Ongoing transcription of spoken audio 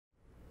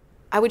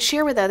I would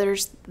share with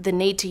others the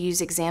need to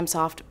use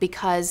ExamSoft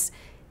because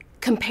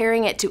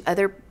comparing it to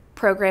other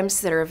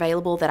programs that are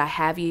available that I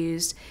have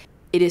used,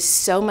 it is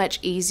so much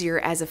easier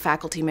as a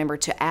faculty member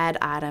to add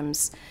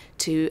items,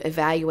 to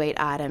evaluate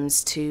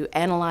items, to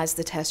analyze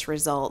the test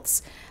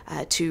results,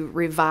 to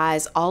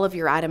revise all of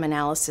your item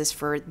analysis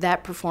for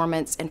that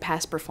performance and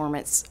past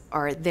performance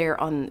are there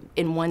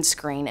in one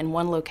screen, in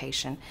one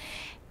location.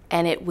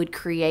 And it would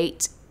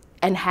create,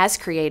 and has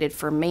created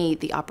for me,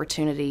 the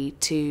opportunity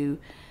to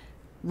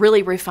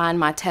really refine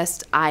my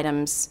test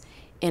items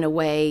in a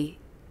way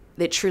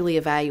that truly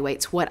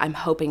evaluates what I'm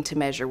hoping to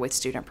measure with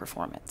student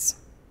performance.